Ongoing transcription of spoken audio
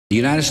The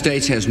United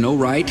States has no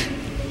right,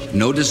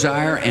 no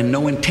desire, and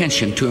no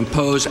intention to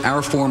impose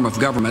our form of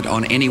government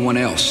on anyone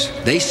else.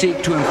 They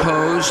seek to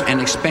impose and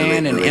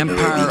expand an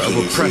empire of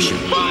oppression.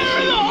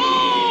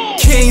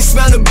 King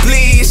smell the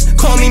bleach,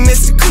 call me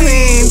Mr.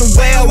 Clean. The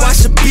way I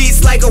wash the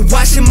beats like a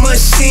washing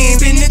machine.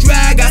 Spin it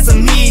dry, got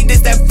some heat,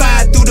 this that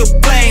fire through the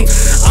flame.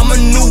 I'm a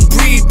new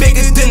breed,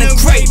 bigger than a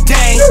Great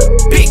Dane.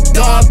 Big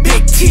dog,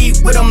 big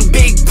teeth with them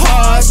big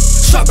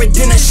paws. Sharper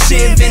than a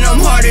shiv and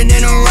I'm harder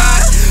than a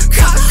rock.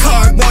 Cop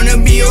car, wanna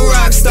be a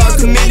rock star.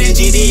 Committed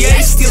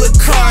GDA, steal a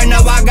car, now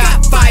I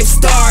got 5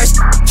 stars.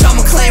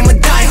 Drama claim a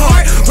die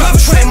hard,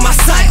 rubber train my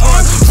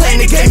sidearm.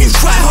 Playing the game, you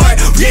try hard,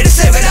 yeah, to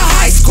save it a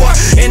high score.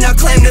 And I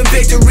claim the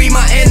victory,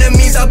 my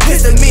enemies are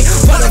pissed at me.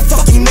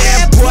 Motherfucking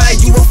mad boy,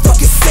 you a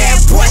fucking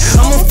sad boy.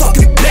 I'm a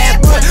fucking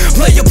bad boy,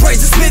 play your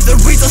praise to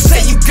smithereens. Don't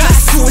say you got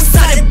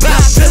suicided by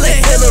Billy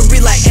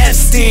Hillary like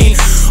Epstein.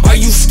 Are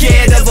you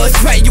scared of a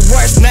threat? Your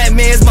worst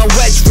nightmare is my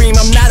wet dream.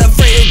 I'm not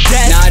afraid of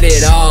death. Not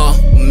at all,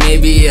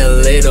 maybe a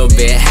little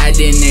bit. Had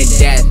in a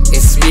death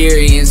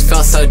experience,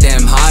 felt so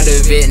damn hard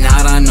of it.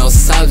 Not on no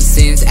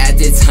substance at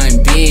the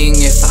time being.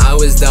 If I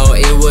was though,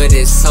 it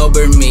would've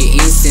sobered me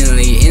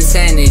instantly.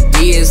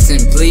 Insanity is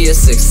simply a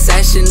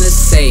succession of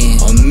Satan.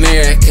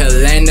 America,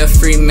 land of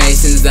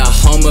Freemasons, the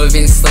home of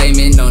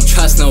enslavement. Don't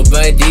trust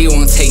nobody,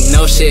 won't take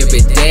no shit,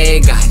 but they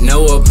got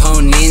no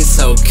opponents,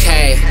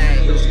 okay.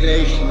 This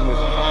nation was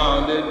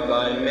founded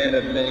by men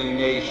of many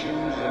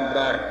nations and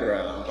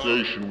backgrounds.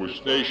 This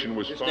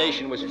nation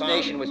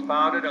was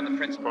founded on the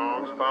principle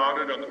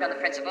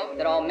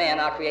that all men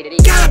are created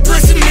equal. God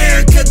bless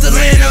America, the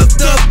land of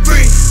the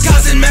free.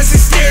 Causing mass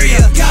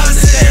hysteria,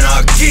 causing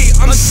anarchy.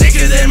 I'm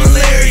sicker than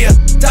malaria.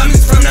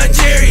 Diamonds from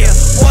Nigeria,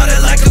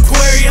 water like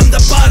aquarium,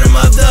 the bottom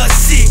of the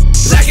sea.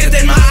 Blacker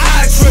than my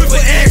eyes, drip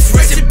with X,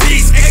 rest in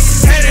peace.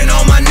 X heading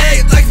on my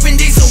neck like Vin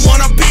Diesel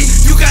wanna be.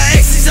 You got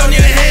X's on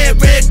your head,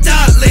 red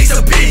dot, laser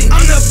beam.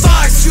 I'm the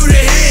fox, you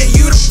the hen,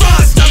 you the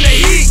frost, I'm the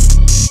heat.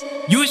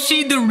 You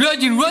see the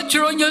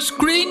Roger on your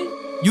screen?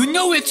 You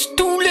know it's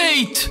too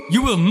late!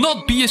 You will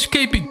not be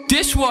escaping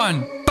this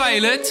one,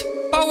 pilot!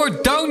 Power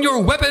down your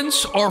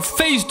weapons or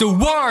face the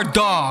war,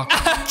 dog!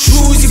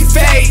 Choose your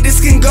fate, this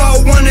can go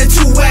one of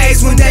 2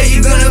 ways. One day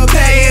you're gonna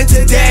pay, and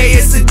today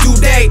is the due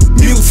date.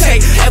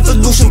 Mutate,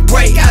 evolution,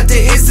 break out the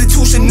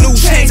institution. New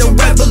change, a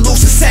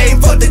revolution,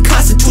 same for the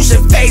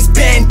constitution. Face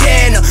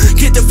bandana,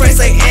 get the phrase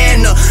like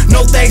Anna.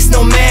 No thanks,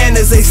 no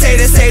manners, they say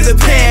to save the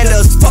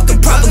pandas. Fucking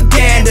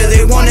propaganda,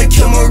 they wanna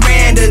kill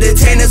Miranda.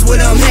 Detain us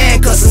with them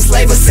handcuffs,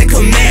 enslave us and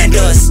command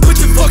us.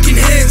 Put your fucking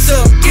hands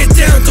up, get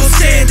down, don't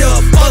stand up.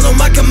 Follow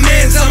my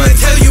commands, I'ma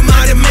tell you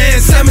my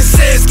demands. Simon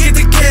says get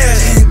the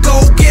cash and go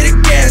get a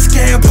gas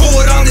can.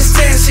 Pour it on the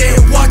stand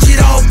and watch it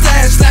all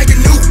flash like a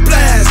nuke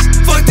blast.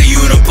 Fuck the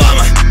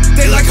Unabomber,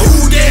 they like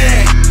who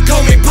that?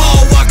 Call me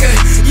Paul Walker,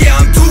 yeah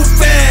I'm too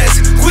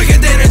fast. Quicker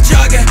than a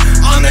jogger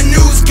on the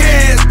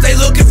newscast. They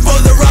looking for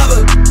the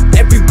robber.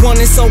 Everyone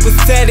is so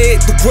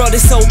pathetic, the world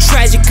is so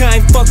tragic, I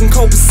ain't fucking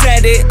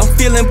copacetic. I'm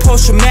feeling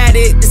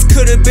post-traumatic, this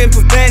could've been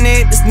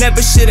prevented. This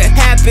never should've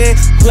happened.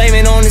 Blame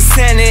it on the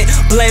Senate,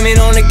 blame it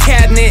on the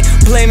cabinet,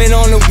 blame it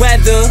on the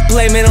weather,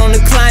 blame it on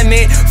the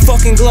climate.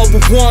 Fucking global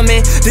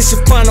warming, this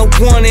your final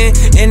warning.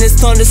 And it's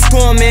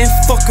thunderstorming,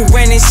 fucking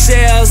raining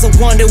shells. I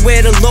wonder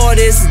where the Lord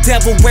is, the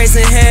devil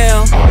raising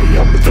hell. I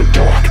am the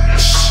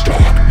darkness,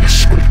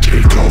 darkness will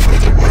take over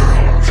the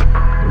world.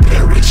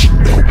 There is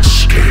no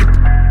escape.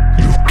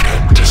 You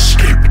can't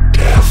escape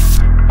death.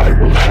 I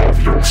will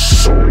have your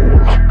soul.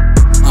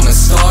 I'm a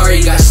star,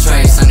 you got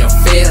stripes on your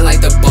feet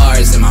like the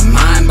bars. In my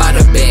mind by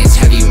the bench,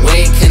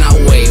 heavyweight, cannot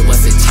wait.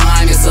 What's the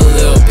time? It's a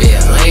little bit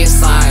late.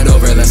 Slide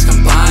over, let's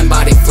combine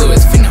body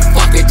fluids. Finna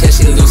fuck her till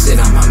she lucid.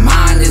 On my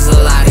mind is a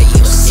lot of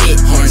evil shit.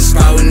 Horns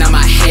sprouting on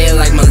my head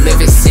like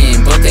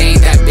Maleficent, but they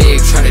ain't that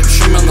big. Try to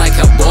trim them like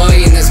a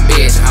boy in this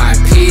bitch.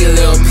 R.I.P.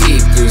 Lil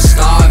Peep,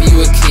 Gustav, you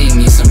a king.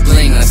 Need some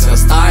bling, let's go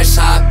star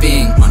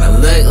shopping. Wanna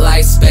look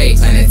like space.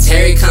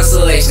 Planetary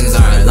constellations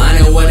are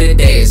aligning what a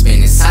day has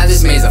been. Inside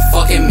this maze of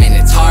fucking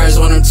minotaurs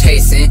when I'm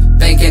chasing.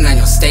 Banking on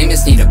your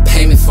statements, need a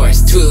payment for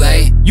it's too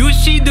late. You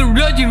see the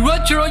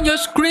Roger on your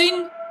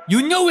screen?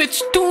 You know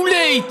it's too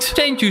late!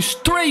 Send you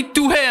straight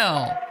to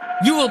hell!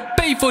 You will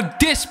pay for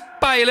this,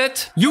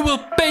 pilot! You will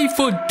pay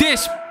for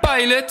this,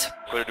 pilot!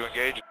 Clear to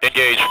engage.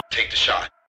 Engage. Take the shot.